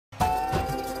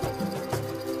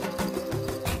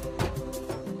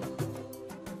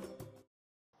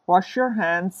Wash your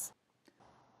hands,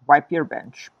 wipe your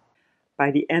bench. By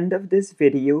the end of this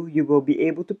video, you will be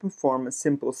able to perform a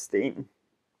simple stain.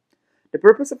 The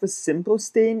purpose of a simple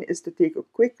stain is to take a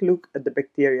quick look at the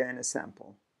bacteria in a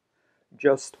sample.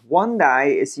 Just one dye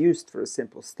is used for a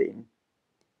simple stain.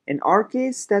 In our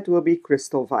case, that will be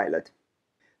crystal violet.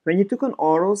 When you took an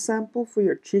oral sample for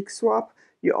your cheek swab,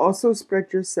 you also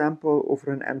spread your sample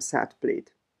over an MSAT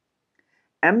plate.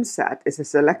 MSAT is a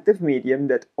selective medium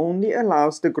that only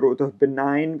allows the growth of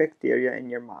benign bacteria in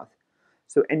your mouth,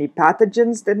 so any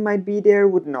pathogens that might be there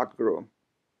would not grow.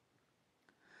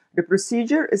 The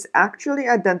procedure is actually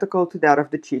identical to that of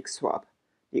the cheek swab.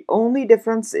 The only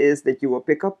difference is that you will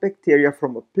pick up bacteria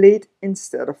from a plate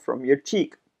instead of from your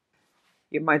cheek.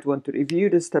 You might want to review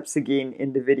the steps again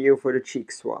in the video for the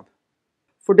cheek swab.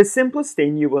 For the simple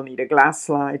stain, you will need a glass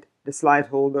slide, the slide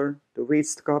holder, the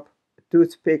waste cup, a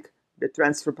toothpick, the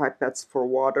transfer pipettes for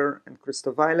water and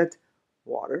crystal violet,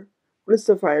 water,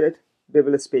 crystal violet,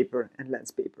 bibulous paper, and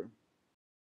lens paper.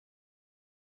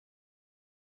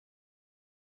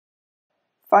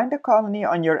 Find a colony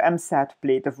on your MSAT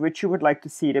plate of which you would like to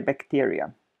see the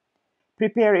bacteria.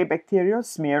 Prepare a bacterial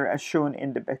smear as shown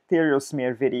in the bacterial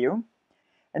smear video,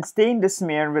 and stain the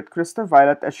smear with crystal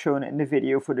violet as shown in the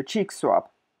video for the cheek swab.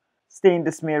 Stain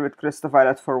the smear with crystal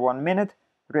violet for 1 minute,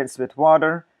 rinse with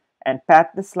water, and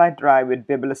pat the slide dry with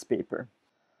bibulous paper.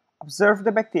 Observe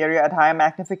the bacteria at high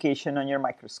magnification on your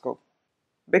microscope.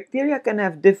 Bacteria can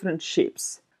have different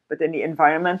shapes, but in the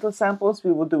environmental samples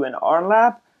we will do in our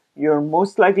lab, you're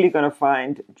most likely going to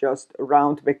find just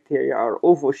round bacteria or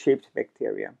oval-shaped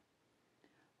bacteria.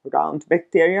 Round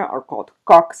bacteria are called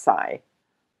cocci.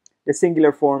 The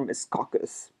singular form is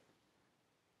coccus.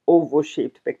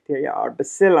 Oval-shaped bacteria are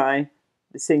bacilli.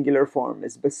 The singular form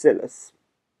is bacillus.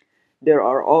 There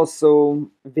are also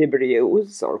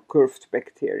vibrios or curved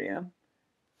bacteria,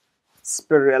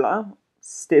 spirilla,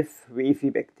 stiff wavy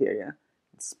bacteria,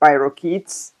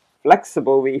 spirochetes,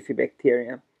 flexible wavy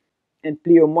bacteria, and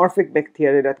pleomorphic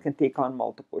bacteria that can take on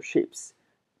multiple shapes.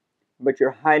 But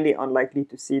you're highly unlikely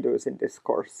to see those in this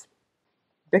course.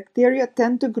 Bacteria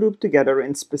tend to group together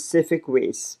in specific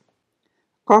ways.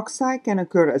 Cocci can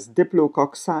occur as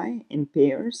diplococci in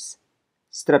pairs,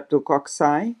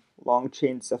 streptococci, long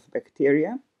chains of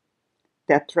bacteria,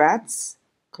 tetrads,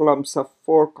 clumps of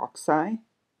 4 cocci,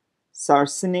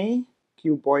 sarcinae,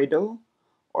 cuboidal,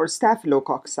 or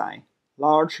staphylococci,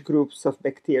 large groups of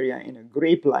bacteria in a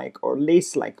grape-like or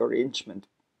lace-like arrangement.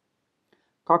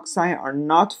 Cocci are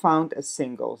not found as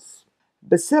singles.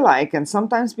 Bacilli can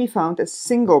sometimes be found as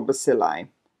single bacilli,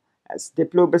 as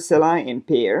diplobacilli in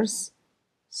pairs,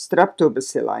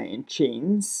 streptobacilli in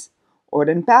chains, or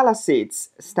in palisades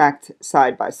stacked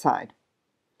side by side.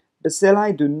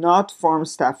 Bacilli do not form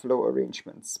staphylo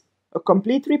arrangements. A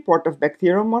complete report of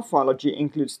bacterial morphology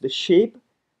includes the shape,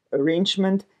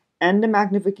 arrangement, and the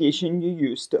magnification you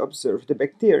use to observe the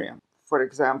bacteria. For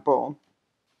example,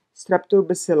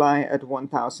 streptobacilli at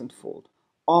 1000-fold.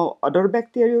 All other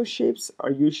bacterial shapes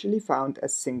are usually found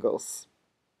as singles.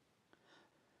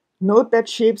 Note that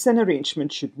shapes and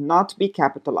arrangements should not be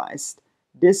capitalized.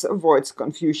 This avoids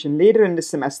confusion later in the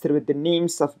semester with the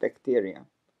names of bacteria.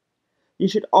 You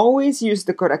should always use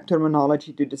the correct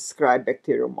terminology to describe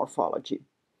bacterial morphology.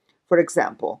 For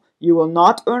example, you will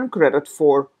not earn credit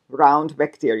for round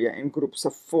bacteria in groups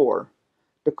of 4.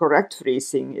 The correct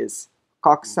phrasing is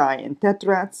cocci in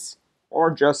tetrads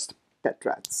or just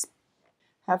tetrads.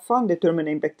 Have fun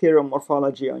determining bacterial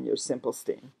morphology on your simple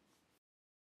stain.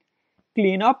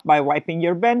 Clean up by wiping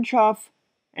your bench off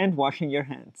and washing your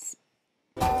hands.